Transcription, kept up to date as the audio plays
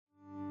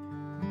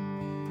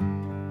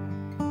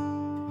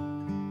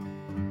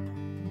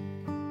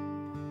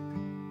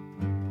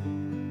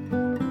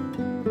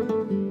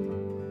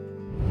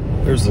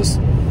There's this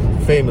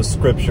famous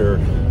scripture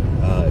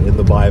in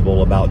the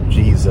Bible about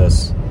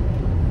Jesus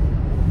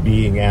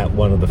being at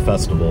one of the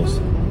festivals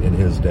in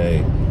his day.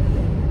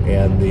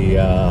 And the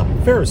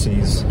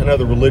Pharisees and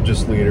other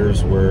religious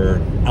leaders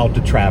were out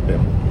to trap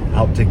him,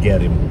 out to get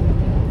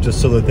him,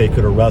 just so that they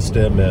could arrest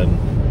him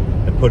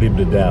and put him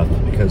to death,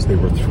 because they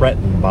were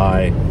threatened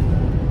by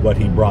what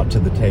he brought to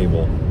the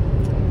table.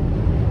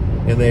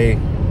 And they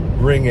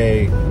bring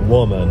a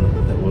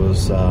woman that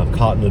was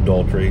caught in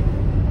adultery,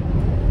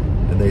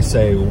 and they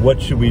say,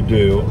 what should we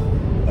do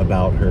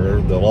about her?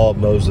 The law of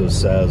Moses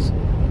says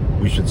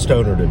we should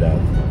stone her to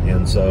death.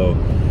 And so,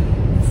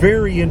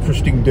 very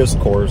interesting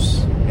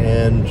discourse,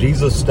 and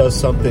Jesus does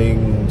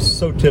something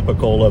so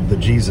typical of the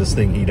Jesus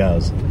thing he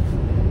does.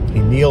 He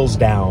kneels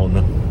down,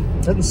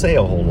 doesn't say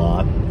a whole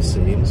lot, it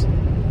seems,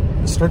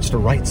 and starts to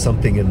write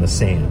something in the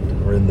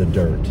sand or in the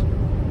dirt.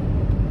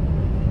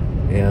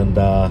 And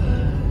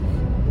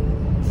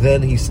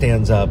then he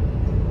stands up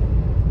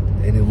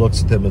and he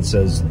looks at them and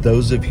says,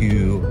 those of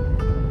you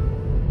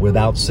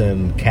without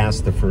sin,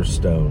 cast the first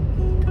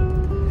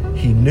stone.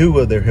 He knew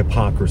of their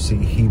hypocrisy.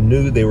 He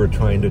knew they were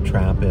trying to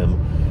trap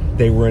him.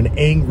 They were an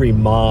angry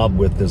mob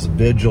with this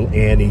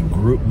vigilante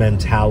group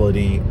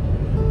mentality,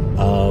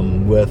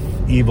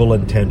 with evil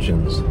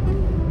intentions.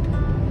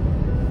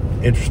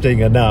 Interesting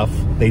enough,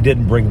 they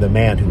didn't bring the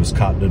man who was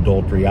caught in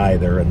adultery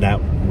either, and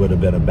that would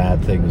have been a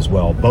bad thing as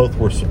well. Both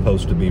were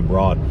supposed to be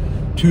brought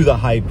to the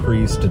high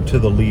priest and to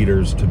the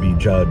leaders to be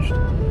judged.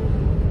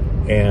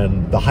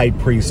 And the high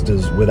priest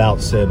is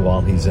without sin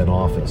while he's in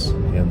office.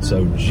 And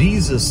so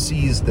Jesus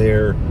sees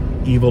their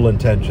evil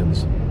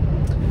intentions,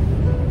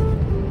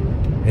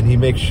 and he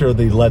makes sure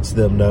that he lets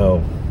them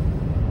know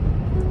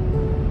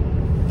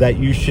that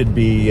you should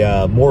be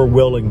more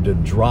willing to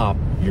drop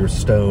your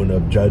stone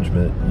of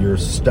judgment, your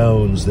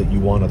stones that you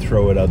want to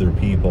throw at other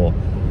people,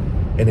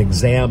 and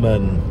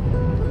examine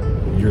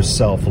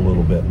yourself a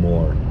little bit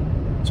more.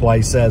 That's why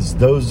he says,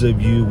 those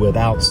of you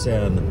without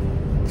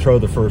sin, throw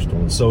the first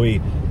one. So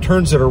he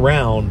turns it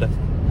around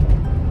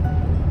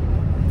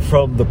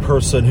from the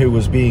person who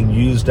was being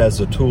used as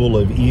a tool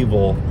of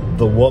evil,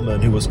 the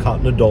woman who was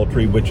caught in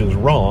adultery, which is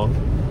wrong,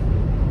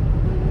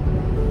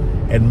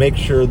 and make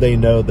sure they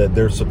know that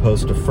they're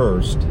supposed to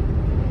first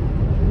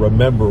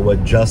remember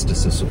what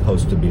justice is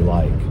supposed to be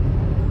like.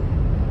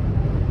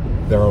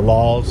 There are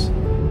laws,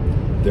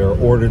 there are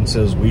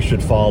ordinances we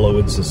should follow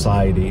in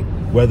society,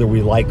 whether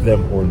we like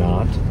them or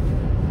not.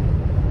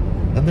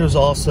 And there's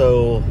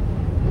also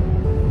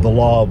the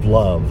law of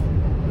love,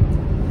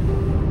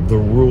 the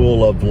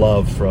rule of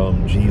love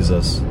from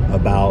Jesus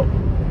about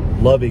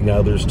loving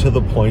others to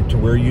the point to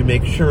where you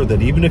make sure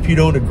that even if you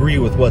don't agree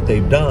with what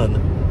they've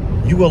done,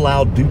 you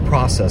allow due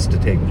process to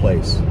take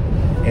place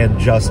and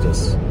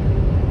justice.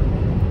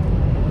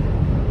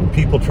 When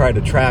people try to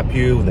trap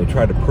you, when they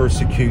try to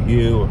persecute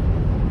you,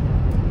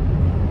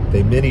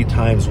 they many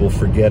times will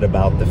forget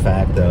about the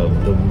fact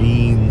of the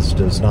means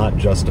does not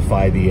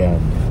justify the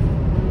end.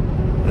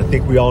 I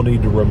think we all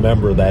need to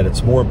remember that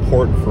it's more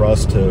important for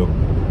us to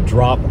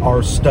drop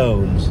our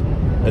stones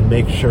and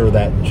make sure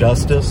that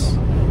justice,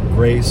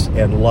 grace,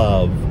 and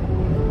love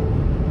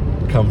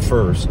come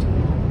first,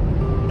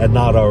 and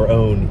not our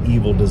own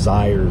evil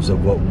desires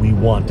of what we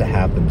want to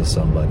happen to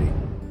somebody.